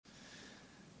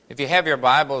If you have your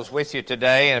Bibles with you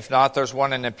today, and if not, there's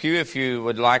one in the pew. If you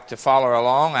would like to follow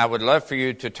along, I would love for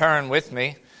you to turn with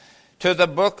me to the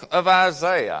book of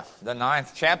Isaiah, the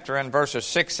 9th chapter, and verses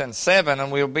 6 and 7.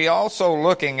 And we'll be also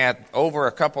looking at over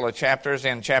a couple of chapters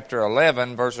in chapter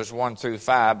 11, verses 1 through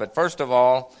 5. But first of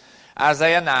all,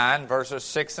 Isaiah 9, verses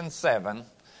 6 and 7.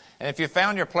 And if you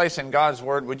found your place in God's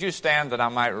Word, would you stand that I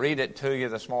might read it to you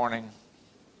this morning?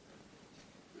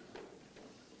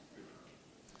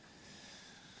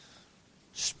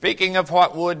 Speaking of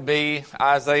what would be,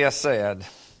 Isaiah said,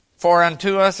 "For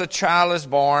unto us a child is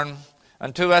born,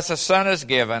 unto us a son is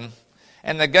given,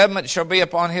 and the government shall be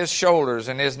upon his shoulders,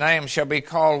 and his name shall be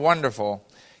called Wonderful,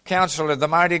 Counselor, the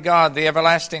Mighty God, the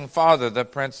Everlasting Father, the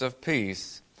Prince of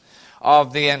Peace.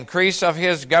 Of the increase of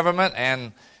his government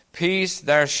and peace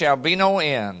there shall be no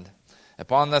end,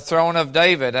 upon the throne of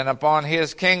David and upon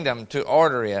his kingdom, to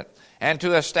order it, and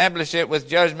to establish it with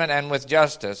judgment and with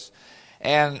justice,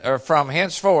 and from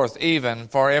henceforth even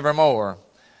forevermore.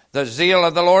 The zeal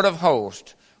of the Lord of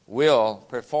hosts will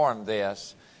perform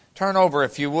this." Turn over,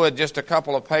 if you would, just a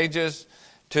couple of pages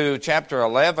to chapter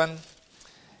 11.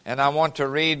 And I want to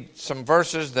read some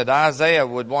verses that Isaiah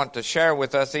would want to share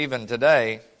with us even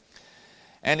today.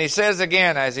 And he says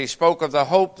again, as he spoke of the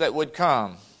hope that would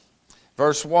come,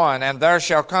 verse 1, "And there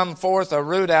shall come forth a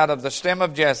root out of the stem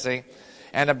of Jesse,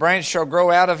 and a branch shall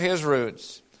grow out of his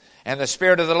roots. And the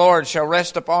Spirit of the Lord shall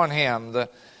rest upon him,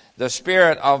 the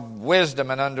Spirit of wisdom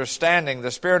and understanding,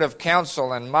 the Spirit of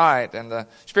counsel and might, and the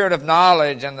Spirit of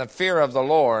knowledge and the fear of the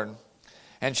Lord.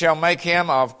 And shall make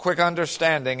him of quick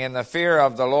understanding in the fear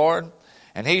of the Lord.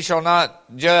 And he shall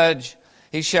not judge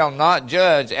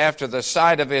after the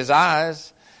sight of his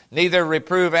eyes, neither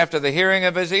reprove after the hearing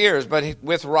of his ears, but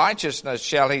with righteousness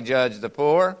shall he judge the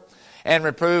poor, and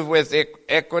reprove with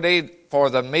equity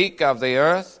for the meek of the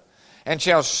earth. And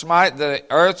shall smite the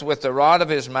earth with the rod of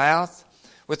his mouth.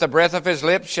 With the breath of his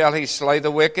lips shall he slay the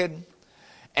wicked.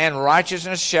 And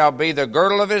righteousness shall be the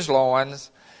girdle of his loins,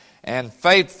 and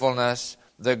faithfulness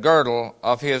the girdle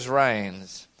of his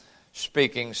reins."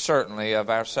 Speaking certainly of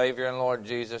our Savior and Lord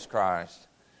Jesus Christ.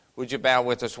 Would you bow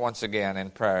with us once again in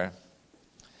prayer?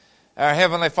 Our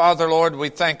Heavenly Father, Lord, we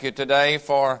thank you today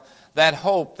for that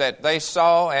hope that they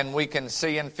saw and we can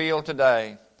see and feel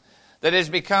today. That has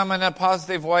become in a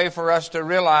positive way for us to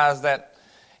realize that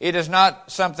it is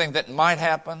not something that might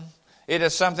happen. It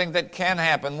is something that can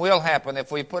happen, will happen,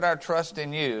 if we put our trust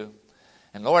in you.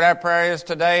 And Lord, our prayer is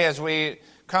today as we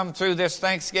come through this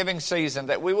Thanksgiving season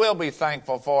that we will be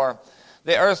thankful for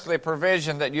the earthly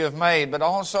provision that you have made, but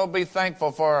also be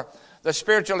thankful for the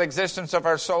spiritual existence of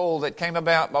our soul that came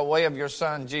about by way of your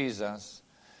Son, Jesus.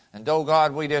 And oh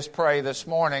God, we just pray this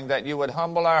morning that you would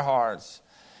humble our hearts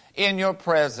in your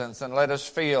presence and let us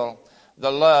feel the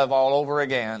love all over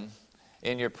again.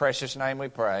 In your precious name we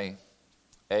pray.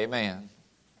 Amen.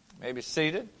 You may be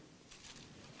seated.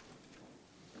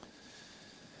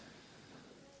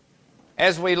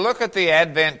 As we look at the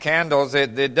Advent candles,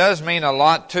 it does mean a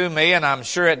lot to me, and I'm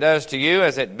sure it does to you,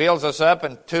 as it builds us up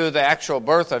into the actual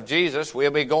birth of Jesus.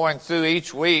 We'll be going through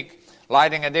each week,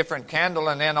 lighting a different candle,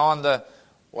 and then on the,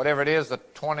 whatever it is, the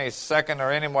 22nd,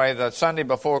 or anyway, the Sunday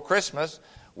before Christmas,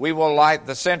 we will light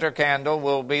the center candle,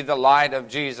 will be the light of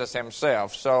Jesus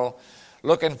himself. So,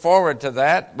 looking forward to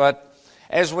that. But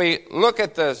as we look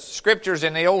at the scriptures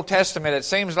in the Old Testament, it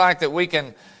seems like that we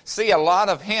can see a lot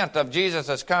of hint of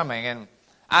Jesus' coming. And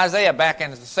Isaiah, back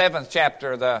in the 7th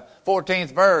chapter, the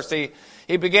 14th verse, he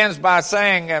begins by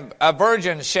saying, "A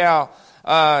virgin shall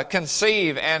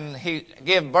conceive and he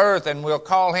give birth, and we'll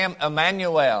call him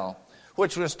Emmanuel,"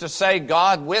 which was to say,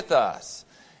 God with us.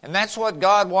 And that's what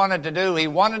God wanted to do. He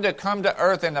wanted to come to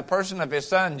earth in the person of his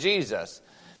Son, Jesus,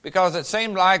 because it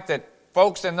seemed like that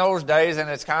folks in those days, and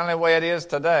it's kind of the way it is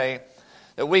today,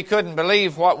 that we couldn't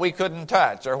believe what we couldn't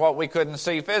touch or what we couldn't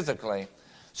see physically.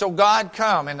 So God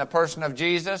come in the person of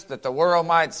Jesus that the world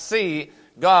might see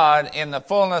God in the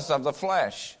fullness of the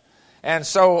flesh. And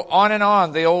so on and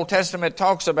on, the Old Testament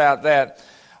talks about that.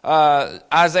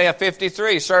 Isaiah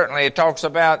 53, certainly, it talks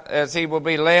about as he will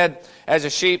be led as a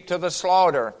sheep to the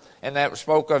slaughter. And that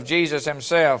spoke of Jesus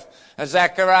himself.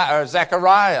 Zechariah,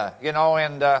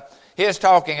 and his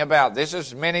talking about, this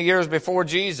is many years before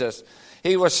Jesus.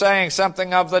 He was saying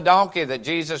something of the donkey that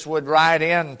Jesus would ride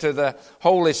into the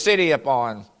holy city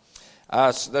upon.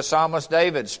 The psalmist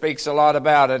David speaks a lot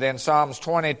about it in Psalms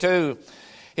 22.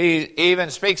 He even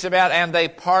speaks about, and they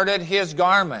parted his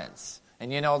garments.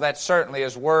 And that certainly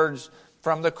is words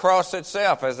from the cross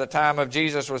itself, as the time of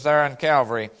Jesus was there on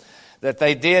Calvary, that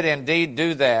they did indeed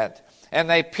do that. And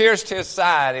they pierced his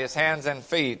side, his hands and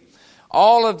feet.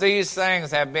 All of these things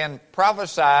have been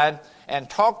prophesied and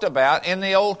talked about in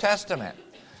the Old Testament.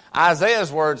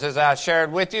 Isaiah's words, as I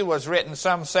shared with you, was written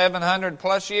some 700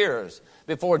 plus years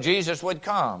before Jesus would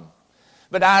come.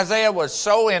 But Isaiah was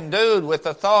so endued with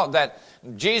the thought that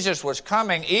Jesus was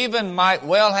coming, even might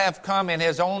well have come in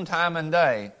His own time and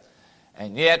day.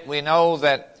 And yet we know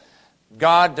that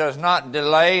God does not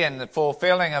delay in the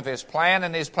fulfilling of His plan,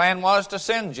 and His plan was to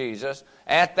send Jesus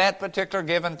at that particular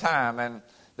given time, and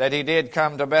that He did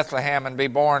come to Bethlehem and be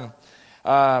born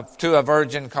to a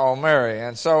virgin called Mary.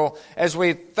 And so as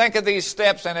we think of these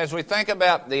steps and as we think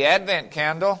about the Advent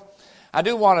candle, I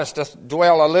do want us to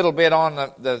dwell a little bit on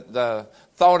the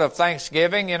thought of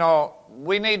thanksgiving. You know,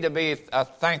 we need to be a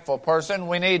thankful person.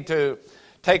 We need to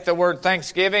take the word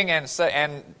thanksgiving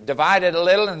and divide it a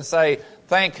little and say,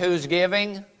 thank who's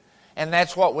giving. And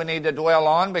that's what we need to dwell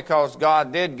on, because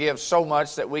God did give so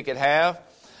much that we could have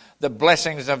the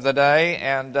blessings of the day.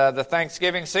 And the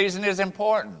Thanksgiving season is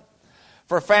important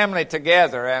for family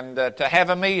together and to have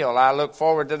a meal. I look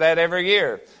forward to that every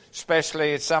year,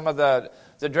 especially some of the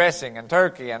dressing and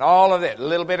turkey and all of it, a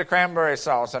little bit of cranberry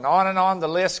sauce, and on the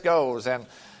list goes, and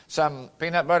some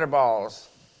peanut butter balls.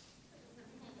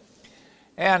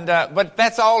 And but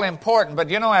that's all important. But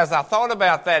you know, as I thought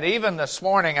about that, even this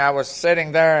morning I was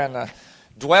sitting there and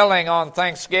dwelling on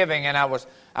Thanksgiving, and I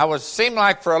was seemed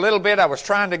like for a little bit I was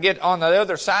trying to get on the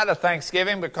other side of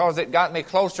Thanksgiving, because it got me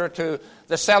closer to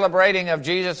the celebrating of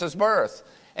Jesus' birth.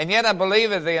 And yet I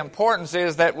believe that the importance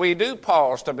is that we do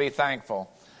pause to be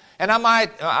thankful. And I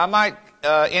might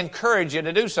encourage you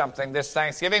to do something this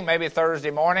Thanksgiving, maybe Thursday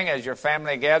morning as your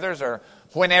family gathers, or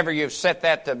whenever you've set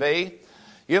that to be.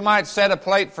 You might set a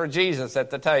plate for Jesus at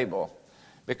the table,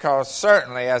 because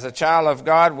certainly as a child of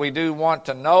God, we do want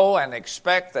to know and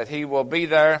expect that He will be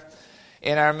there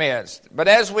in our midst. But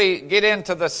as we get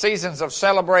into the seasons of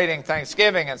celebrating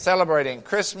Thanksgiving and celebrating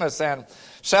Christmas and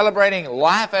celebrating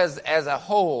life as a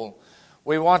whole,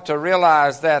 we want to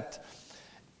realize that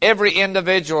every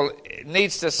individual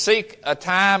needs to seek a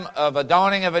time of a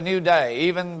dawning of a new day,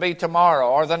 even be tomorrow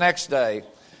or the next day,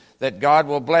 that God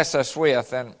will bless us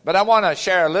with. But I want to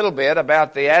share a little bit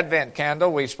about the Advent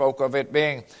candle. We spoke of it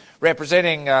being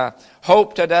representing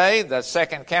hope today. The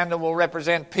second candle will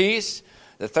represent peace.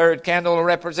 The third candle will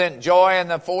represent joy, and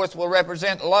the fourth will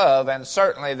represent love. And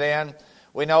certainly then,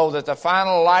 we know that the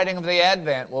final lighting of the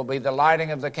Advent will be the lighting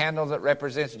of the candle that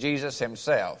represents Jesus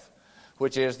Himself,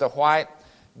 which is the white,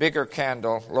 bigger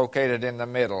candle located in the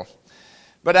middle.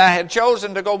 But I had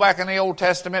chosen to go back in the Old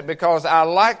Testament because I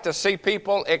like to see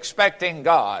people expecting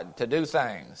God to do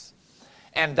things.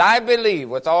 And I believe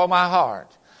with all my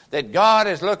heart that God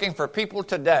is looking for people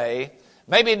today,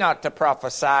 maybe not to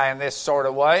prophesy in this sort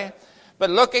of way, but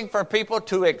looking for people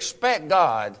to expect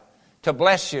God to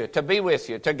bless you, to be with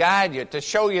you, to guide you, to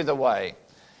show you the way.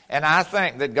 And I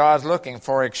think that God's looking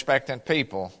for expectant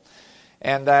people.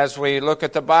 And as we look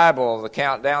at the Bible, the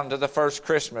countdown to the first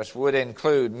Christmas would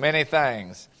include many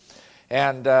things.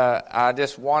 And I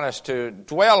just want us to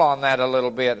dwell on that a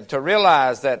little bit, and to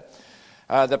realize that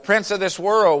the prince of this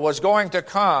world was going to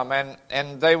come,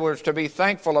 and they were to be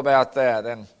thankful about that.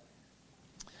 And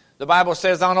the Bible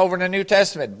says on over in the New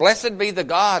Testament, "Blessed be the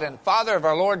God and Father of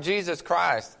our Lord Jesus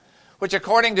Christ, which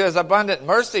according to His abundant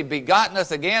mercy begotten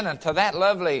us again unto that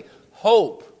lovely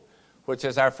hope," which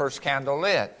is our first candle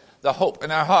lit. The hope in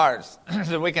our hearts,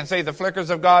 that we can see the flickers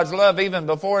of God's love even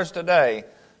before us today.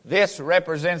 This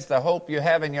represents the hope you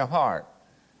have in your heart.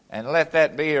 And let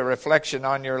that be a reflection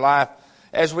on your life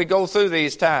as we go through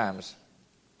these times.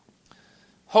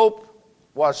 Hope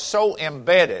was so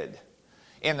embedded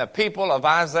in the people of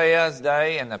Isaiah's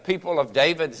day and the people of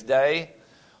David's day.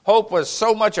 Hope was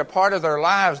so much a part of their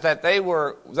lives that they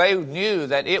knew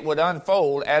that it would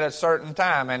unfold at a certain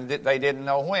time, and they didn't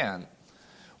know when.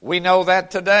 We know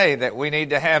that today, that we need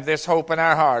to have this hope in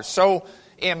our hearts, so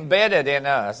embedded in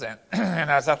us. And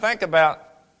as I think about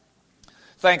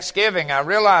Thanksgiving, I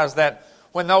realize that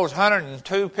when those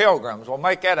 102 pilgrims, we'll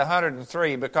make that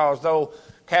 103, because though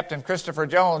Captain Christopher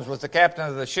Jones was the captain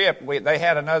of the ship, they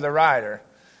had another rider,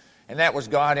 and that was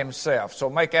God Himself. So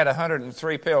make that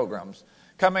 103 pilgrims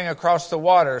coming across the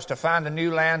waters to find a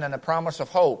new land and a promise of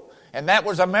hope. And that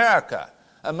was America.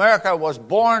 America was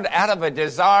born out of a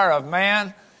desire of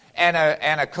man and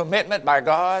a commitment by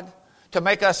God to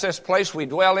make us this place we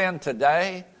dwell in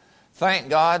today. Thank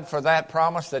God for that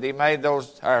promise that He made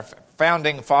our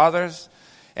founding fathers.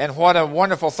 And what a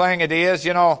wonderful thing it is.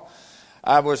 You know,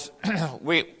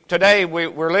 today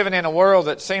we're living in a world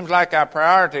that seems like our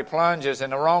priority plunges in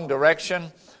the wrong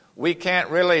direction.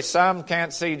 Some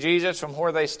can't see Jesus from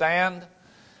where they stand.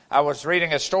 I was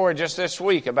reading a story just this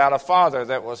week about a father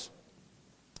that was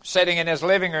sitting in his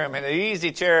living room in an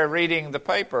easy chair reading the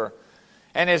paper.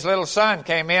 And his little son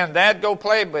came in, Dad, go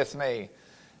play with me.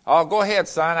 Oh, go ahead,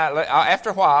 son.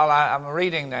 After a while, I'm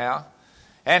reading now.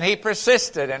 And he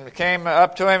persisted and came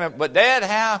up to him. But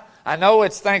Dad, I know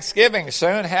it's Thanksgiving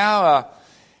soon.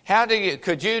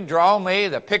 Could you draw me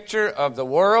the picture of the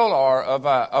world or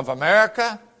of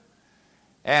America?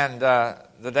 And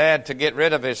the dad, to get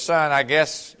rid of his son, I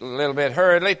guess a little bit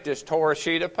hurriedly, just tore a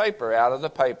sheet of paper out of the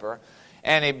paper.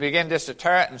 And he began just to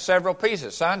tear it in several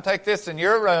pieces. Son, take this in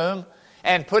your room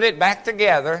and put it back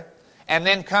together, and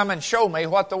then come and show me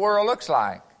what the world looks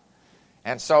like.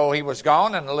 And so he was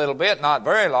gone in a little bit, not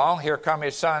very long. Here come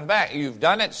his son back. You've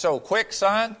done it so quick,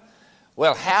 son?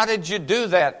 Well, how did you do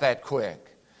that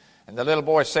quick? And the little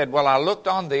boy said, well, I looked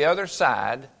on the other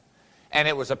side, and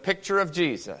it was a picture of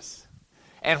Jesus.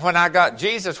 And when I got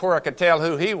Jesus where I could tell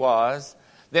who he was,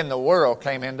 then the world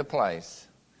came into place.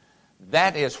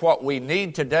 That is what we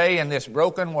need today in this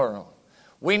broken world.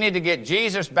 We need to get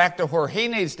Jesus back to where he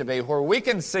needs to be, where we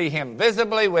can see him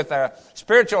visibly with our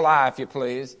spiritual eye, if you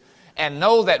please, and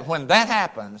know that when that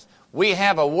happens, we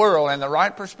have a world in the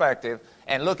right perspective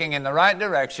and looking in the right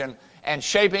direction and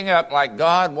shaping up like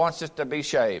God wants us to be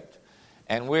shaped.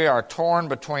 And we are torn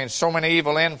between so many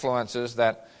evil influences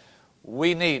that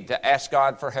we need to ask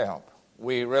God for help.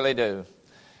 We really do.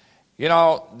 You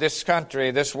know, this country,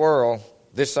 this world,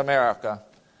 this America,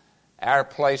 our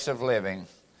place of living,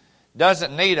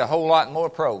 doesn't need a whole lot more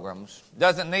programs,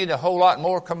 doesn't need a whole lot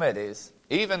more committees,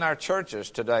 even our churches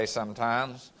today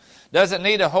sometimes, doesn't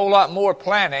need a whole lot more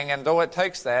planning, and though it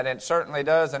takes that, it certainly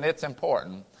does, and it's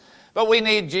important. But we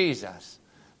need Jesus.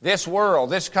 This world,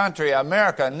 this country,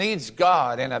 America, needs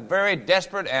God in a very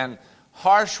desperate and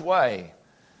harsh way,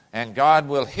 and God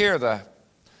will hear the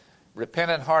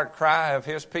repentant heart cry of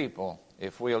his people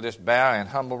if we'll just bow in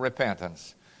humble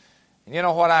repentance. And you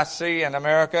know what I see in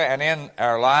America and in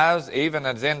our lives, even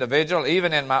as individuals,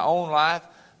 even in my own life,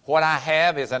 what I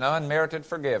have is an unmerited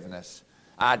forgiveness.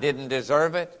 I didn't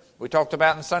deserve it. We talked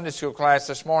about in Sunday school class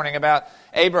this morning about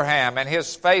Abraham and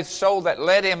his faith so that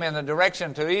led him in the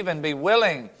direction to even be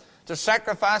willing to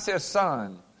sacrifice his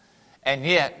son. And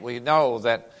yet we know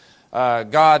that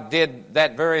God did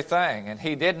that very thing, and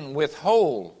he didn't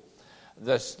withhold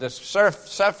the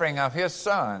suffering of his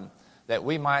son that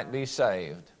we might be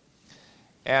saved.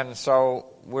 And so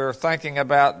we're thinking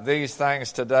about these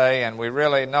things today, and we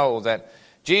really know that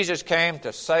Jesus came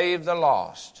to save the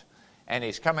lost, and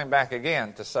he's coming back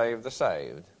again to save the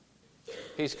saved.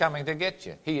 He's coming to get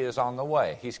you. He is on the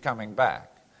way. He's coming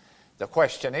back. The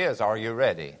question is, are you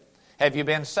ready? Have you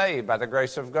been saved by the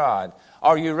grace of God?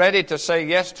 Are you ready to say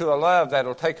yes to a love that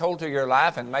will take hold of your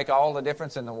life and make all the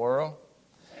difference in the world?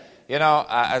 You know,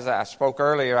 as I spoke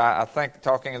earlier, I think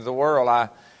talking of the world,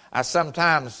 I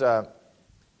sometimes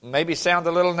maybe sound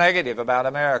a little negative about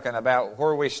America and about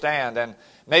where we stand, and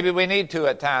maybe we need to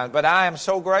at times, but I am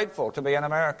so grateful to be an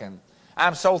American.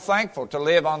 I'm so thankful to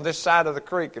live on this side of the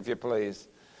creek, if you please.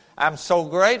 I'm so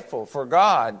grateful for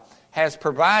God has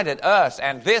provided us,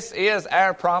 and this is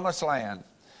our promised land.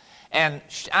 And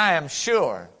I am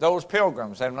sure those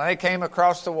pilgrims, and when they came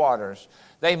across the waters,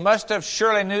 they must have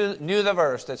surely knew the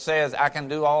verse that says, I can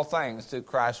do all things through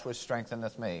Christ which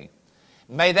strengtheneth me.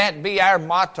 May that be our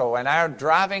motto and our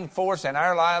driving force in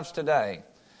our lives today,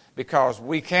 because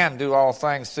we can do all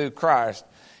things through Christ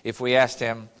if we ask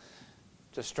him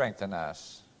to strengthen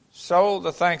us. So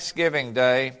the Thanksgiving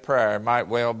Day prayer might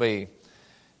well be,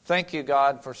 thank you,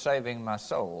 God, for saving my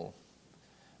soul.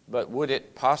 But would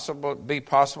it be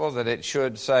possible that it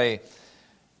should say,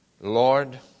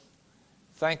 Lord,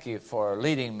 thank you for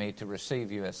leading me to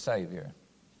receive you as Savior.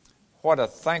 What a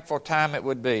thankful time it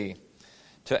would be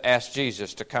to ask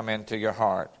Jesus to come into your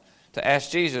heart, to ask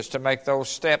Jesus to make those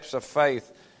steps of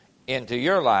faith into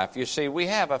your life. You see, we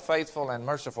have a faithful and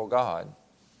merciful God,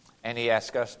 and he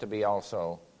asks us to be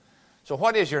also. So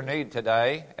what is your need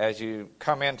today as you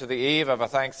come into the eve of a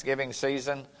Thanksgiving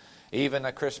season, even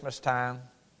a Christmas time?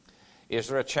 Is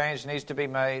there a change that needs to be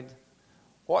made?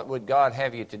 What would God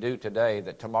have you to do today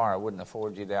that tomorrow wouldn't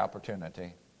afford you the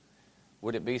opportunity?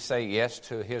 Would it be say yes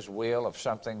to his will of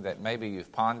something that maybe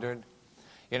you've pondered?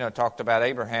 You know, talked about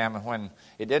Abraham, and when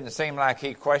it didn't seem like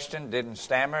he questioned, didn't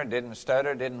stammer, didn't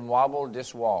stutter, didn't wobble,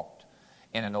 just walked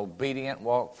in an obedient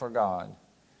walk for God.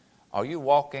 Are you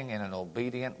walking in an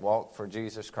obedient walk for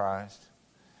Jesus Christ?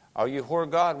 Are you where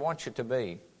God wants you to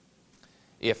be?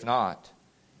 If not,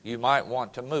 you might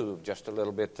want to move just a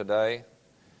little bit today,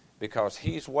 because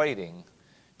he's waiting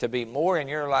to be more in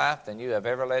your life than you have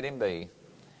ever let him be,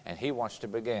 and he wants to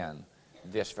begin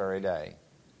this very day.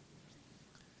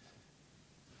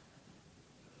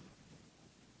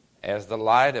 As the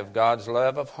light of God's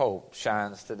love of hope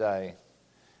shines today,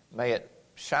 may it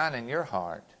shine in your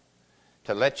heart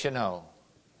to let you know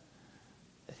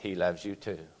that He loves you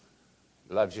too.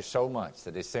 He loves you so much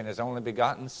that He sent His only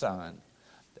begotten Son,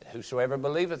 that whosoever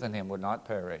believeth in Him would not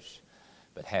perish,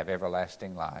 but have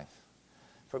everlasting life.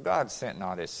 For God sent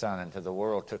not His Son into the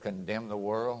world to condemn the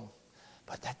world,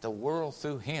 but that the world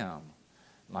through Him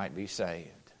might be saved.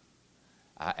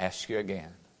 I ask you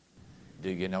again, do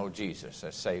you know Jesus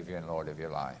as Savior and Lord of your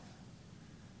life?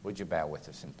 Would you bow with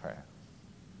us in prayer?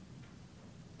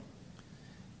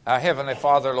 Our Heavenly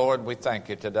Father, Lord, we thank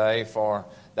you today for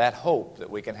that hope that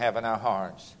we can have in our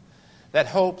hearts. That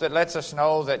hope that lets us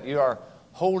know that you are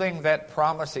holding that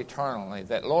promise eternally.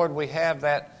 That, Lord, we have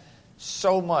that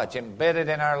so much embedded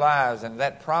in our lives and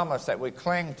that promise that we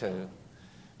cling to.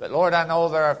 But, Lord, I know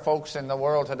there are folks in the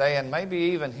world today, and maybe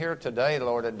even here today,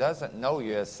 Lord, that doesn't know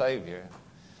you as Savior.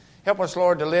 Help us,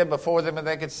 Lord, to live before them and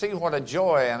they could see what a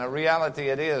joy and a reality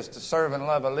it is to serve and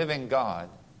love a living God.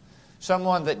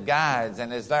 Someone that guides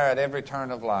and is there at every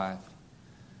turn of life.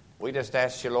 We just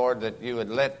ask you, Lord, that you would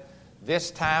let this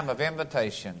time of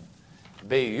invitation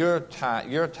be your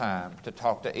time to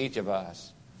talk to each of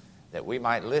us, that we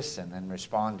might listen and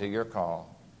respond to your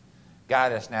call.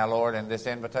 Guide us now, Lord, in this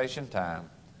invitation time.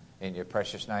 In your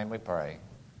precious name we pray.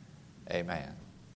 Amen.